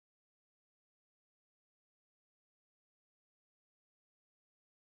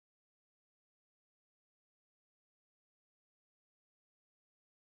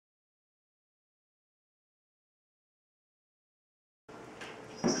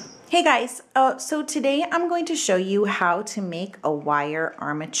Hey guys, so today I'm going to show you how to make a wire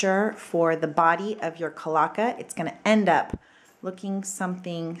armature for the body of your kalaka. It's going to end up looking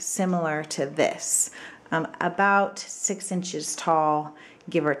something similar to this, about 6 inches tall,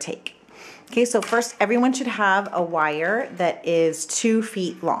 give or take. Okay, so first everyone should have a wire that is 2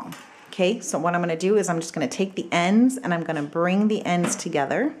 feet long. Okay, so what I'm going to do is I'm just going to take the ends and I'm going to bring the ends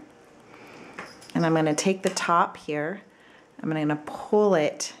together. And I'm going to take the top here, I'm going to pull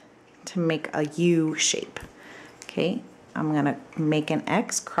it to make a U shape. Okay, I'm gonna make an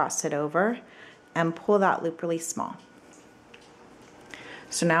X, cross it over, and pull that loop really small.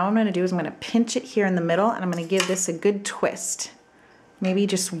 So now what I'm gonna do is I'm gonna pinch it here in the middle and I'm gonna give this a good twist. Maybe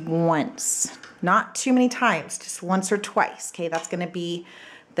just once, not too many times, just once or twice. Okay, that's gonna be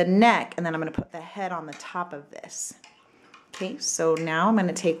the neck, and then I'm gonna put the head on the top of this. Okay, so now I'm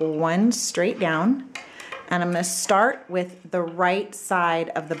gonna take one straight down, and I'm going to start with the right side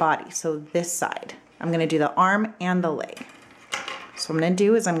of the body, so this side. I'm going to do the arm and the leg. So what I'm going to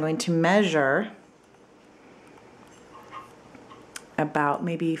do is I'm going to measure about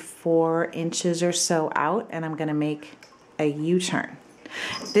maybe 4 inches or so out, and I'm going to make a U-turn.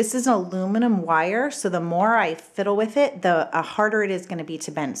 This is an aluminum wire, so the more I fiddle with it, the harder it is going to be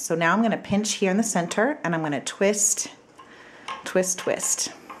to bend. So now I'm going to pinch here in the center, and I'm going to twist, twist,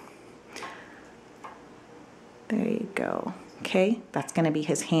 twist. There you go. Okay, that's going to be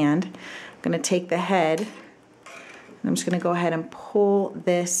his hand. I'm going to take the head, and I'm just going to go ahead and pull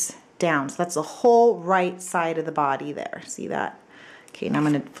this down. So that's the whole right side of the body there. See that? Okay, now I'm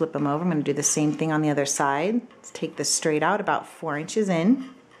going to flip him over. I'm going to do the same thing on the other side. Let's take this straight out about 4 inches in.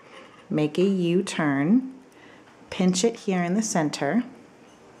 Make a U-turn. Pinch it here in the center.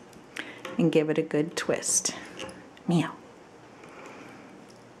 And give it a good twist. Meow.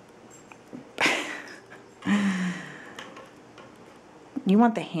 You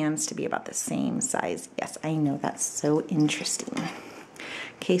want the hands to be about the same size. Yes, I know, that's so interesting.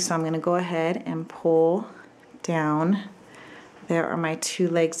 Okay, so I'm going to go ahead and pull down. There are my 2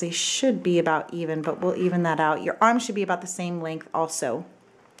 legs. They should be about even, but we'll even that out. Your arm should be about the same length also.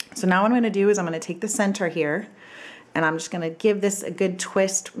 So now what I'm going to do is I'm going to take the center here, and I'm just going to give this a good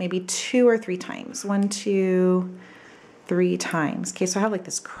twist, maybe 2 or 3 times. 1, 2, 3 times. Okay, so I have like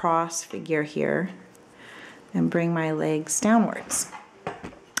this cross figure here, and bring my legs downwards.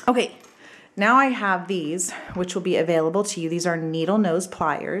 Okay, now I have these, which will be available to you. These are needle nose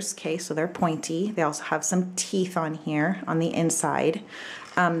pliers, okay, so they're pointy. They also have some teeth on here on the inside.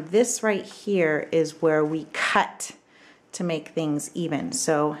 This right here is where we cut to make things even.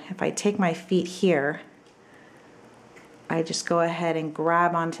 So if I take my feet here, I just go ahead and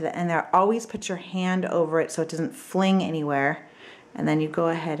grab onto the end there. Always put your hand over it so it doesn't fling anywhere. And then you go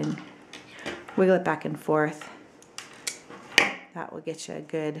ahead and wiggle it back and forth. That will get you a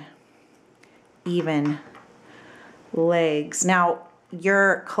good even legs. Now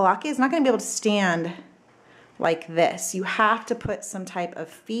your kalaka is not going to be able to stand like this. You have to put some type of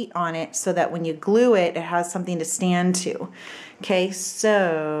feet on it so that when you glue it, it has something to stand to. Okay,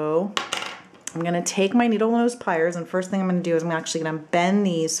 so I'm going to take my needle nose pliers, and first thing I'm going to do is I'm actually going to bend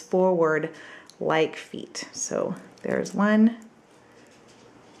these forward like feet. So there's one.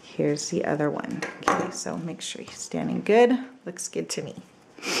 Here's the other one. Okay, so make sure you're standing good. Looks good to me.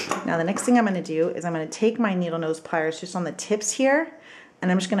 Now the next thing I'm going to do is I'm going to take my needle nose pliers just on the tips here,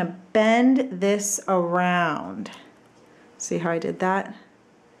 and I'm just going to bend this around. See how I did that?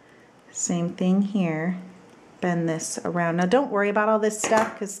 Same thing here. Bend this around. Now don't worry about all this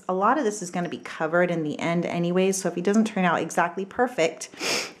stuff, because a lot of this is going to be covered in the end anyway, so if it doesn't turn out exactly perfect,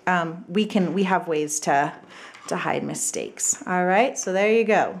 we have ways to hide mistakes. All right, so there you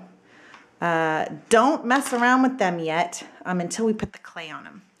go. Don't mess around with them yet until we put the clay on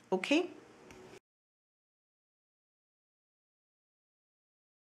them. Okay?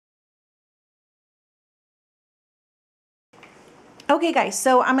 Okay guys,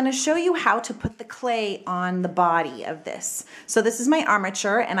 so I'm going to show you how to put the clay on the body of this. So this is my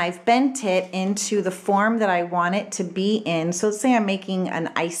armature, and I've bent it into the form that I want it to be in. So let's say I'm making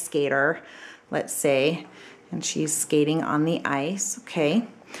an ice skater, let's say, and she's skating on the ice. Okay.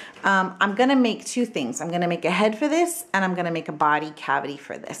 I'm going to make 2 things. I'm going to make a head for this, and I'm going to make a body cavity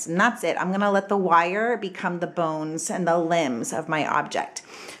for this. And that's it. I'm going to let the wire become the bones and the limbs of my object.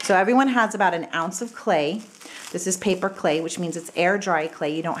 So everyone has about 1 ounce of clay. This is paper clay, which means it's air dry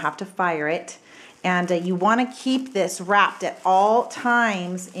clay. You don't have to fire it. And you want to keep this wrapped at all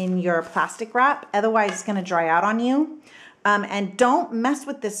times in your plastic wrap. Otherwise, it's going to dry out on you. And don't mess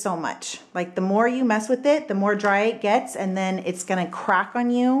with this so much. Like the more you mess with it, the more dry it gets, and then it's going to crack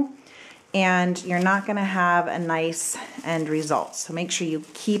on you. and you're not gonna have a nice end result. So make sure you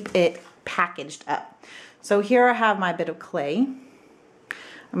keep it packaged up. So here I have my bit of clay.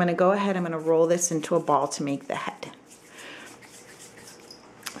 I'm gonna go ahead, I'm gonna roll this into a ball to make the head.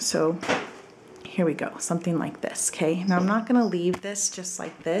 So here we go, something like this, okay? Now I'm not gonna leave this just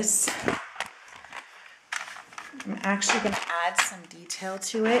like this. I'm actually gonna add some detail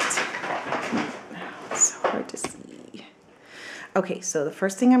to it. It's so hard to see. Okay, so the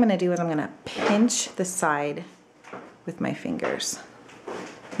first thing I'm gonna do is I'm gonna pinch the side with my fingers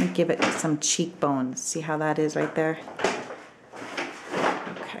and give it some cheekbones. See how that is right there?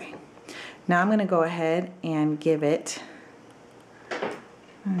 Okay. Now I'm gonna go ahead and give it,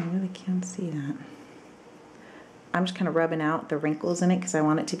 I really can't see that. I'm just kind of rubbing out the wrinkles in it because I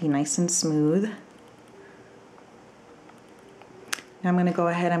want it to be nice and smooth. Now I'm going to go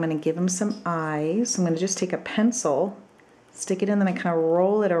ahead, I'm going to give him some eyes. I'm going to just take a pencil, stick it in, then I kind of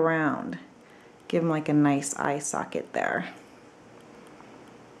roll it around. Give him like a nice eye socket there.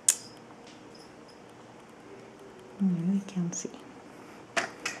 I really can't see.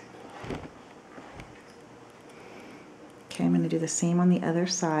 Okay, I'm going to do the same on the other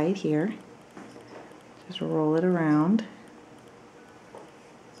side here. Just roll it around.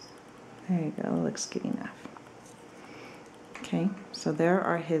 There you go, looks good enough. Okay, so there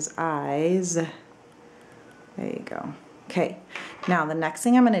are his eyes. There you go. Okay, now the next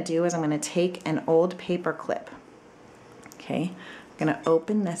thing I'm going to do is I'm going to take an old paper clip. Okay, I'm going to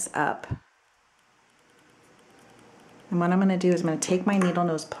open this up. And what I'm going to do is I'm going to take my needle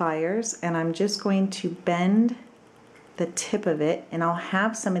nose pliers and I'm just going to bend the tip of it, and I'll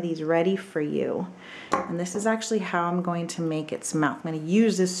have some of these ready for you. And this is actually how I'm going to make its mouth. I'm going to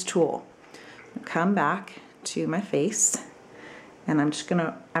use this tool. Come back to my face, and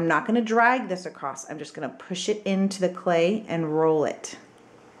I'm not gonna drag this across. I'm just gonna push it into the clay and roll it.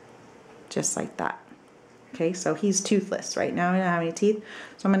 Just like that. Okay, so he's toothless right now, he doesn't have any teeth.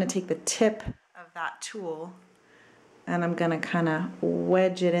 So I'm gonna take the tip of that tool and I'm gonna kinda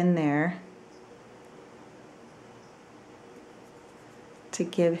wedge it in there to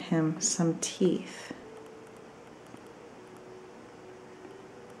give him some teeth.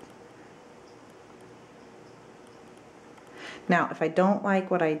 Now, if I don't like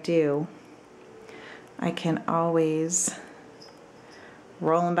what I do, I can always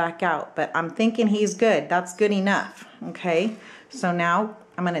roll him back out, but I'm thinking he's good. That's good enough, okay? So now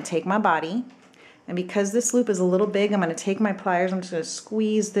I'm gonna take my body, and because this loop is a little big, I'm gonna take my pliers, I'm just gonna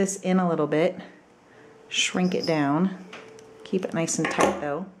squeeze this in a little bit, shrink it down, keep it nice and tight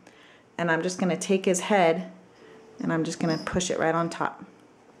though, and I'm just gonna take his head and I'm just gonna push it right on top.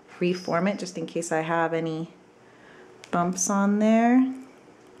 Reform it just in case I have any bumps on there,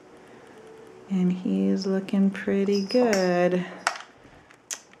 and he's looking pretty good.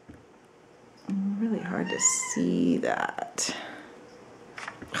 Really hard to see that.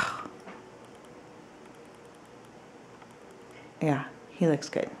 Yeah, he looks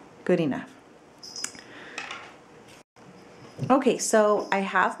good. Good enough. Okay, so I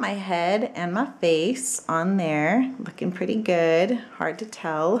have my head and my face on there, looking pretty good. Hard to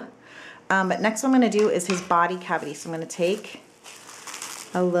tell. But next what I'm going to do is his body cavity. So I'm going to take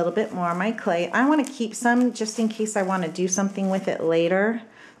a little bit more of my clay. I want to keep some just in case I want to do something with it later.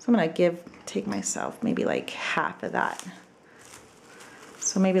 So I'm going to take myself maybe like half of that.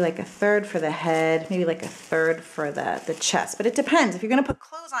 So maybe like a third for the head, maybe like a third for the chest. But it depends. If you're going to put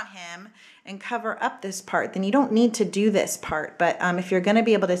clothes on him and cover up this part, then you don't need to do this part. But if you're going to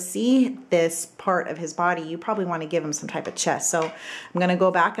be able to see this part of his body, you probably want to give him some type of chest. So I'm going to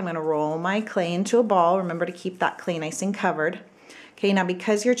go back. I'm going to roll my clay into a ball. Remember to keep that clay nice and covered. Okay, now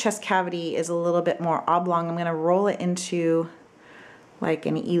because your chest cavity is a little bit more oblong, I'm going to roll it into like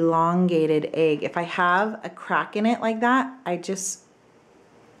an elongated egg. If I have a crack in it like that, I just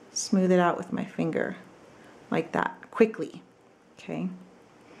smooth it out with my finger like that quickly. Okay,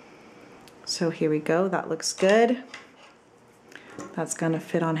 so here we go. That looks good. That's going to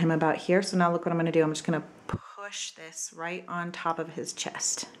fit on him about here. So now look what I'm going to do. I'm just going to push this right on top of his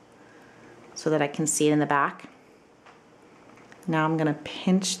chest so that I can see it in the back. Now I'm going to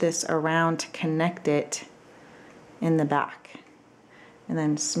pinch this around to connect it in the back and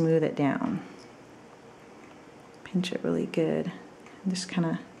then smooth it down. Pinch it really good and just kind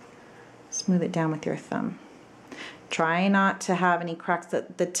of smooth it down with your thumb. Try not to have any cracks.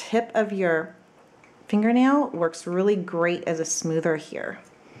 The tip of your fingernail works really great as a smoother here.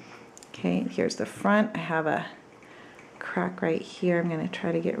 Okay, here's the front. I have a crack right here. I'm going to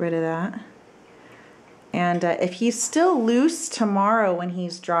try to get rid of that. And if he's still loose tomorrow when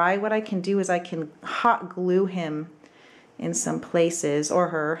he's dry, what I can do is I can hot glue him in some places, or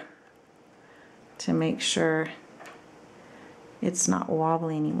her. to make sure it's not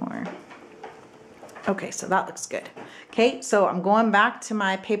wobbly anymore. Okay, so that looks good. Okay, so I'm going back to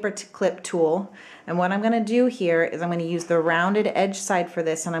my paper clip tool, and what I'm gonna do here is I'm gonna use the rounded edge side for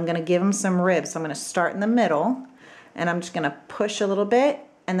this, and I'm gonna give them some ribs. So I'm gonna start in the middle, and I'm just gonna push a little bit,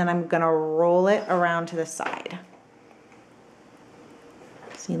 and then I'm gonna roll it around to the side.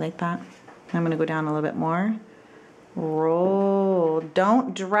 See, like that? I'm gonna go down a little bit more. Roll,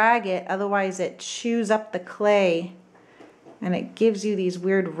 don't drag it, otherwise it chews up the clay and it gives you these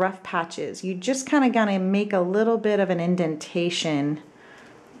weird rough patches. You just kind of gotta make a little bit of an indentation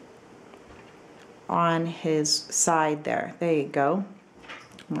on his side there. There you go.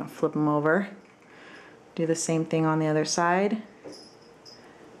 I'm gonna flip him over. Do the same thing on the other side.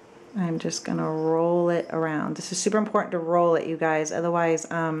 I'm just gonna roll it around. This is super important to roll it, you guys. Otherwise,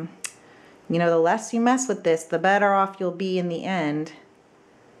 you know, the less you mess with this, the better off you'll be in the end.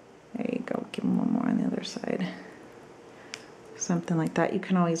 There you go. Give him one more on the other side. Something like that. You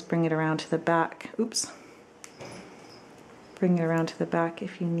can always bring it around to the back. Oops. Bring it around to the back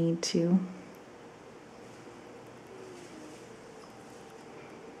if you need to.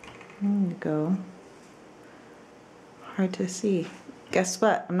 There you go. Hard to see. Guess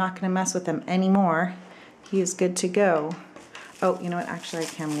what? I'm not going to mess with him anymore. He is good to go. Oh, you know what? Actually,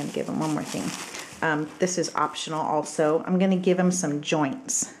 I'm going to give him one more thing. This is optional also. I'm going to give him some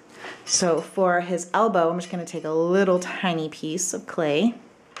joints. So for his elbow, I'm just going to take a little tiny piece of clay,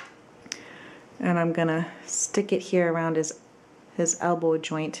 and I'm going to stick it here around his elbow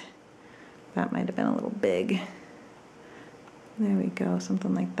joint. That might have been a little big. There we go,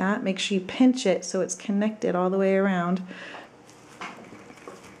 something like that. Make sure you pinch it so it's connected all the way around.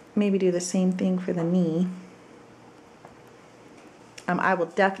 Maybe do the same thing for the knee. I will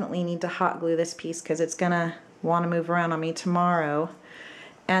definitely need to hot glue this piece because it's gonna want to move around on me tomorrow.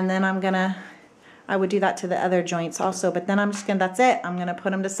 And then I would do that to the other joints also, but then I'm just gonna, that's it. I'm gonna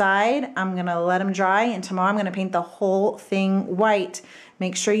put them aside. I'm gonna let them dry, and tomorrow I'm gonna paint the whole thing white.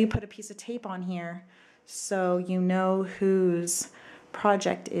 Make sure you put a piece of tape on here so you know whose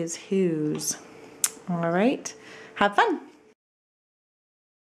project is whose. All right, have fun.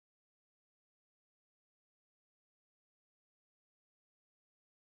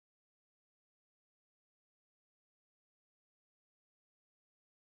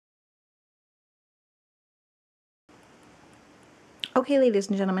 Okay, ladies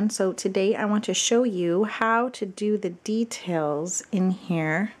and gentlemen, so today I want to show you how to do the details in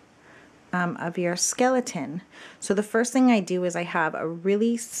here of your skeleton. So the first thing I do is I have a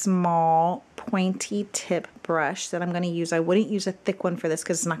really small pointy tip brush that I'm going to use. I wouldn't use a thick one for this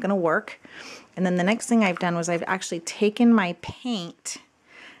because it's not going to work. And then the next thing I've done was I've actually taken my paint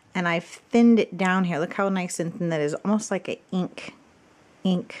and I've thinned it down here. Look how nice and thin that is, almost like an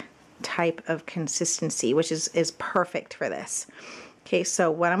ink type of consistency, which is perfect for this. Okay, so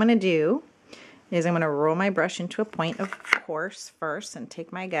what I'm going to do is I'm going to roll my brush into a point, of course, first, and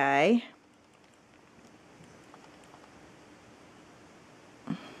take my guy.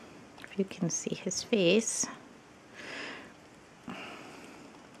 If you can see his face. Too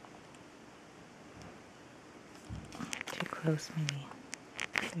close, maybe.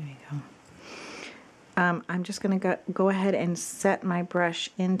 There you go. I'm just going to go ahead and set my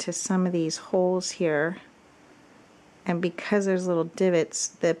brush into some of these holes here. And because there's little divots,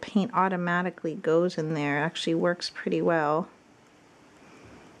 the paint automatically goes in there. It actually works pretty well.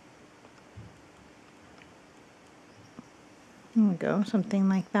 There we go, something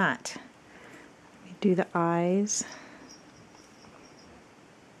like that. We do the eyes.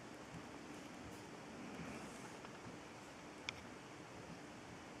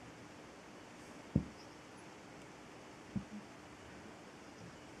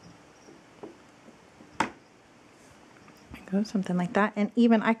 Go, something like that. And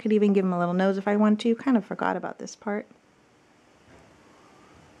even I could even give him a little nose if I want to. Kind of forgot about this part.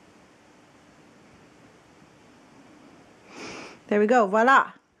 There we go,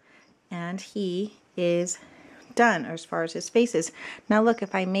 voila. And he is done as far as his face is. Now look,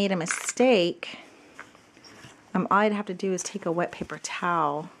 if I made a mistake, all I'd have to do is take a wet paper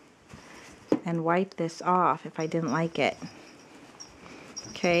towel and wipe this off if I didn't like it.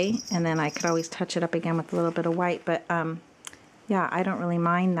 Okay, and then I could always touch it up again with a little bit of white, but yeah, I don't really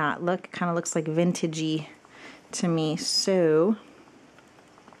mind that. Look, it kind of looks like vintagey to me. So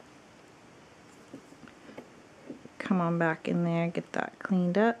come on back in there, get that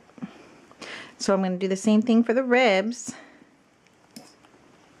cleaned up. So I'm going to do the same thing for the ribs.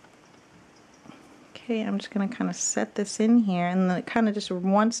 Okay, I'm just going to kind of set this in here, and then it kind of just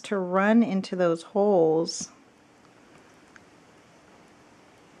wants to run into those holes.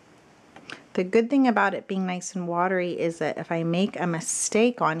 The good thing about it being nice and watery is that if I make a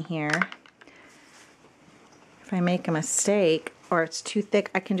mistake on here, or it's too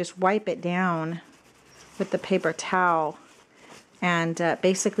thick, I can just wipe it down with the paper towel, and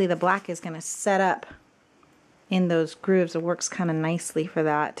basically the black is going to set up in those grooves. It works kind of nicely for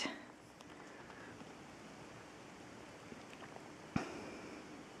that.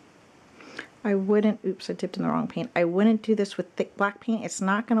 I wouldn't, oops, I dipped in the wrong paint. I wouldn't do this with thick black paint. It's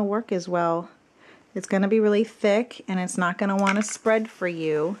not going to work as well. It's going to be really thick and it's not going to want to spread for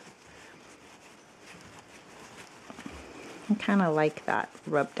you. I kind of like that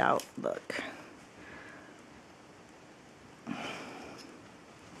rubbed out look.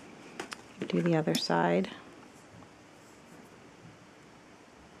 Do the other side.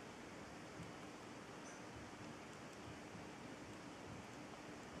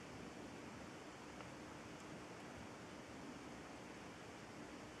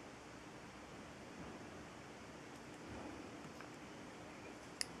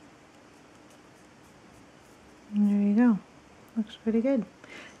 And there you go. Looks pretty good.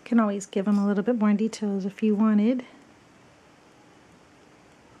 Can always give them a little bit more details if you wanted.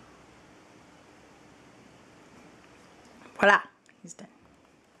 Voila, he's done.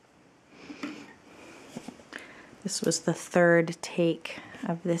 This was the third take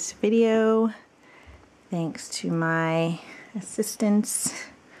of this video. Thanks to my assistants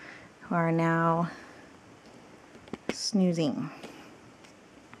who are now snoozing.